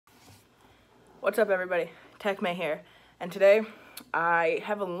What's up, everybody? Tech May here, and today I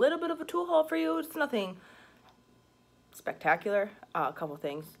have a little bit of a tool haul for you. It's nothing spectacular. A couple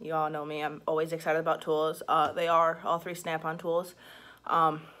things. You all know me. I'm always excited about tools. They are all three Snap-on tools.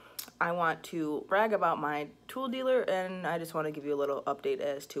 I want to brag about my tool dealer, and I just want to give you a little update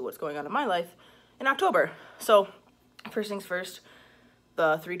as to what's going on in my life in October. So, first things first,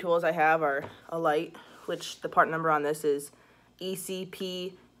 the three tools I have are a light, which the part number on this is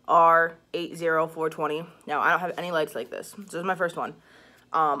ECP R80420. Now, I don't have any lights like this. This is my first one.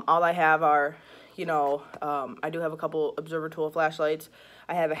 All I have are, I do have a couple observer tool flashlights.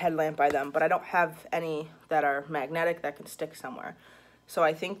 I have a headlamp by them, but I don't have any that are magnetic that can stick somewhere. So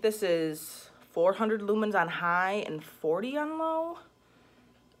I think this is 400 lumens on high and 40 on low.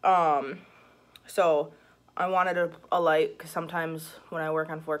 So I wanted a light because sometimes when I work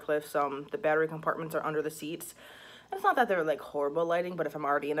on forklifts, the battery compartments are under the seats. It's not that they're like horrible lighting, but if I'm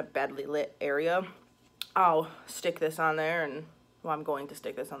already in a badly lit area, I'll stick this on there, and well, I'm going to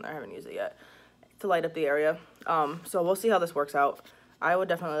stick this on there. I haven't used it yet to light up the area. So we'll see how this works out. I would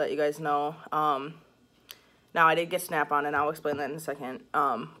definitely let you guys know. Now I did get Snap-on, and I'll explain that in a second.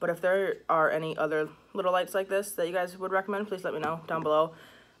 But if there are any other little lights like this that you guys would recommend, please let me know down below.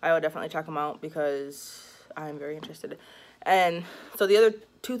 I would definitely check them out because I'm very interested. And so the other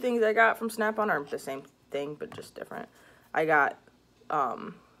two things I got from Snap-on are the same thing, but just different. I got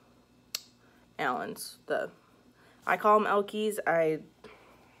Allen's. I call them L keys. I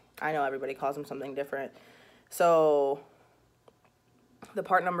know everybody calls them something different. So the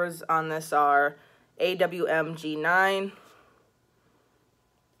part numbers on this are AWMG9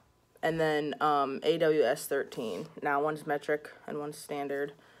 and then AWS13. Now one's metric and one's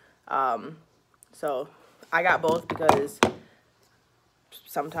standard. So I got both because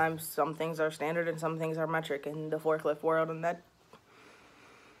sometimes some things are standard and some things are metric in the forklift world, and that,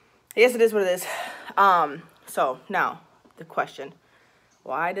 I guess it is what it is. So now the question,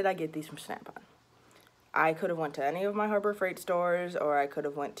 why did I get these from Snap-on? I could have went to any of my Harbor Freight stores, or I could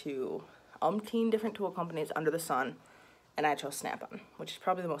have went to umpteen different tool companies under the sun, and I chose Snap-on, which is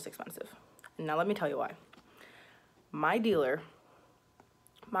probably the most expensive. And now let me tell you why. My dealer,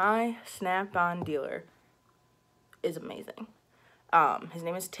 my Snap-on dealer, is amazing. His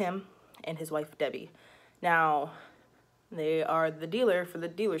name is Tim, and his wife Debbie. Now, they are the dealer for the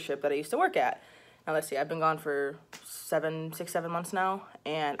dealership that I used to work at. Now, let's see, I've been gone for 7 months now,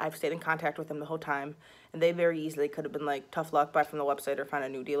 and I've stayed in contact with them the whole time. And they very easily could have been like, tough luck, buy from the website or find a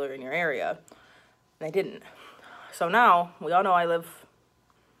new dealer in your area. And they didn't. So now, we all know I live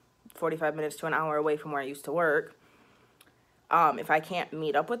 45 minutes to an hour away from where I used to work. If I can't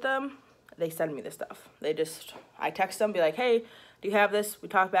meet up with them, they send me the stuff. I text them, be like, hey, do you have this? We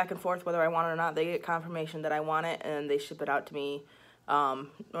talk back and forth whether I want it or not. They get confirmation that I want it, and they ship it out to me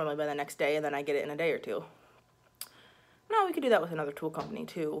normally by the next day, and then I get it in a day or two. Now, we could do that with another tool company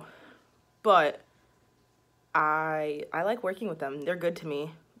too, but I like working with them. They're good to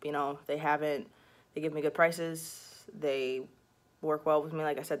me. They give me good prices. They work well with me.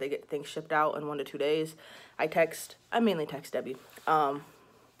 Like I said, they get things shipped out in 1 to 2 days. I mainly text Debbie.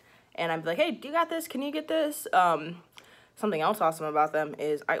 And I'm like, hey, do you got this? Can you get this? Something else awesome about them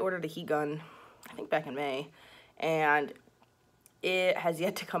is I ordered a heat gun, I think back in May, and it has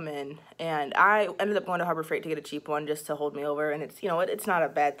yet to come in. And I ended up going to Harbor Freight to get a cheap one just to hold me over. And it's, it's not a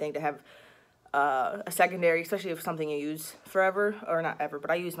bad thing to have a secondary, especially if something you use forever, or not ever,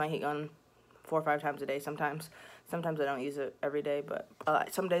 but I use my heat gun 4 or 5 times a day sometimes. Sometimes I don't use it every day, but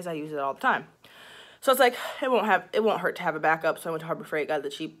some days I use it all the time. So it's like, it won't hurt to have a backup. So I went to Harbor Freight, got the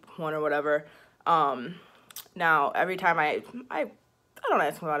cheap one or whatever. Now, every time I don't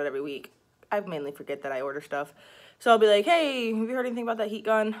ask them about it every week. I mainly forget that I order stuff. So I'll be like, hey, have you heard anything about that heat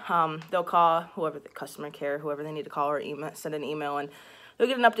gun? They'll call whoever, the customer care, whoever they need to call, or send an email, and they'll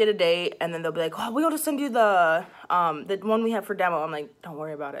get an updated date, and then they'll be like, oh, we'll just send you the one we have for demo. I'm like, don't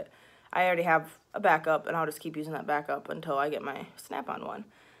worry about it. I already have a backup, and I'll just keep using that backup until I get my Snap-on one.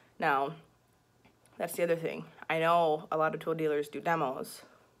 Now, that's the other thing. I know a lot of tool dealers do demos,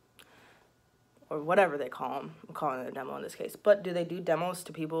 or whatever they call them. I'm calling it a demo in this case. But do they do demos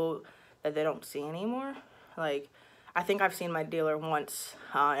to people that they don't see anymore? Like, I think I've seen my dealer once,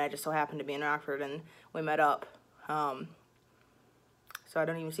 and I just so happened to be in Rockford, and we met up. So I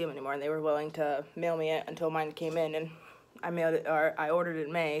don't even see them anymore, and they were willing to mail me it until mine came in, and I mailed it, or I ordered it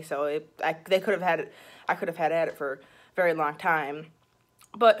in May, so they could have had it. I could have had it for a very long time,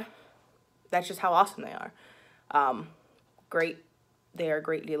 but that's just how awesome they are. Great. They are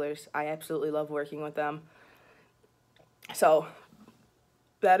great dealers. I absolutely love working with them. So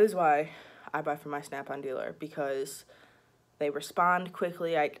that is why I buy from my Snap-on dealer, because they respond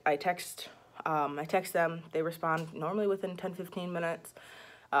quickly. I text I text them, they respond normally within 10-15 minutes.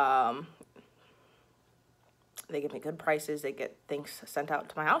 They give me good prices, they get things sent out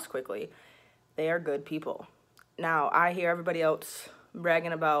to my house quickly. They are good people. Now, I hear everybody else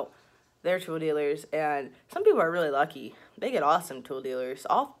bragging about their tool dealers, and some people are really lucky. They get awesome tool dealers.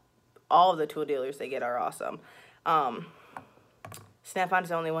 All of the tool dealers they get are awesome. Snap-on is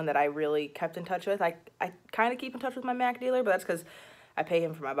the only one that I really kept in touch with. I kind of keep in touch with my Mac dealer, but that's because I pay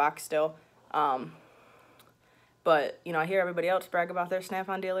him for my box still. But, you know, I hear everybody else brag about their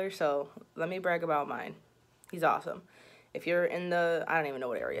Snap-on dealer, so let me brag about mine. He's awesome. If you're in the, I don't even know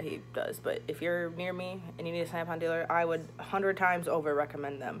what area he does, but if you're near me and you need a Snap-on dealer, I would 100 times over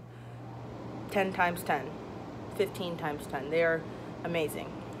recommend them. 10 times 10. 15 times 10. They are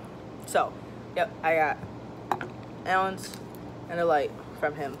amazing. So, yep, I got Allen's and a light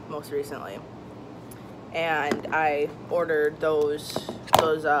from him most recently. And I ordered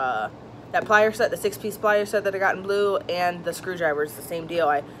that plier set, the 6-piece plier set that I got in blue, and the screwdrivers, the same deal.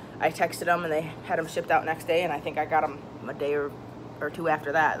 I texted them and they had them shipped out next day, and I think I got them a day or two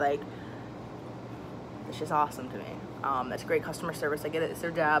after that. Like, it's just awesome to me. That's great customer service. I get it, it's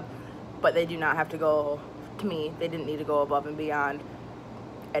their job, but they do not have to go, to me, they didn't need to go above and beyond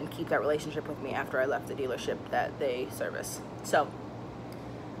and keep that relationship with me after I left the dealership that they service. So,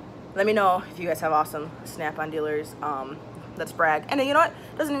 let me know if you guys have awesome Snap-on dealers. Let's brag. And you know what?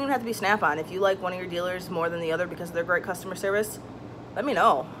 It doesn't even have to be Snap-on. If you like one of your dealers more than the other because of their great customer service, let me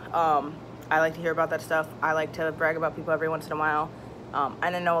know. I like to hear about that stuff. I like to brag about people every once in a while.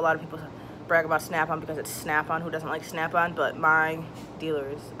 And I know a lot of people brag about Snap-on because it's Snap-on. Who doesn't like Snap-on? But my dealer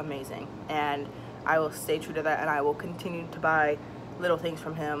is amazing. And I will stay true to that, and I will continue to buy little things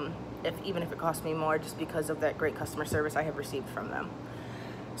from him, even if it costs me more, just because of that great customer service I have received from them.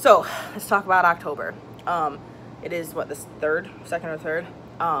 So, let's talk about October. It is, what, the second or third?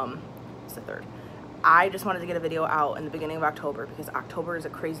 It's the third. I just wanted to get a video out in the beginning of October because October is a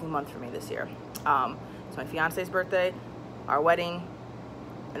crazy month for me this year. It's my fiance's birthday, our wedding,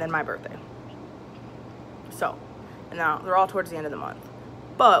 and then my birthday. So, and now they're all towards the end of the month.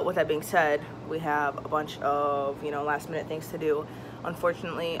 But with that being said, we have a bunch of, last minute things to do.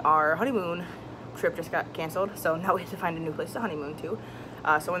 Unfortunately, our honeymoon trip just got canceled, so now we have to find a new place to honeymoon to.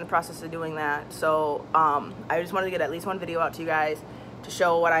 So we're in the process of doing that. So I just wanted to get at least one video out to you guys to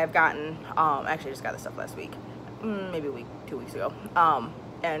show what I have gotten. Actually, I just got this stuff last week, maybe a week, 2 weeks ago,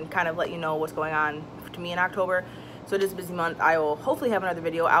 and kind of let you know what's going on to me in October. So it is a busy month. I will hopefully have another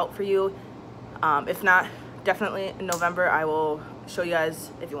video out for you. If not, definitely in November, I will show you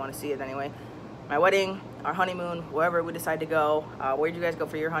guys, if you want to see it anyway, my wedding, our honeymoon, wherever we decide to go. Where'd you guys go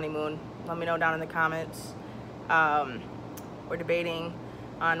for your honeymoon? Let me know down in the comments. We're debating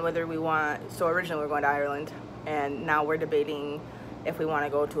on whether we want, so originally we were going to Ireland, and now we're debating if we want to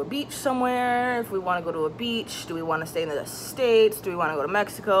go to a beach somewhere, if we want to go to a beach, do we want to stay in the States, do we want to go to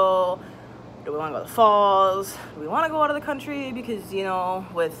Mexico, do we want to go to the falls, do we want to go out of the country, because,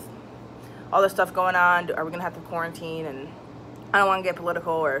 with all this stuff going on, are we going to have to quarantine? And I don't want to get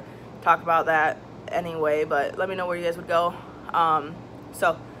political or talk about that anyway, but let me know where you guys would go.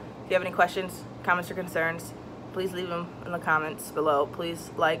 So, if you have any questions, comments, or concerns, please leave them in the comments below.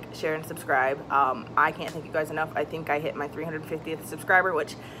 Please like, share, and subscribe. I can't thank you guys enough. I think I hit my 350th subscriber,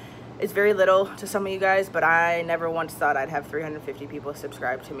 which is very little to some of you guys, but I never once thought I'd have 350 people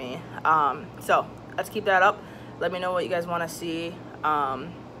subscribe to me. So let's keep that up. Let me know what you guys want to see.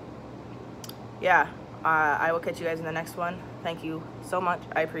 Yeah, I will catch you guys in the next one. Thank you so much.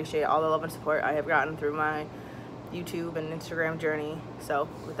 I appreciate all the love and support I have gotten through my YouTube and Instagram journey. So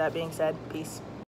with that being said, peace.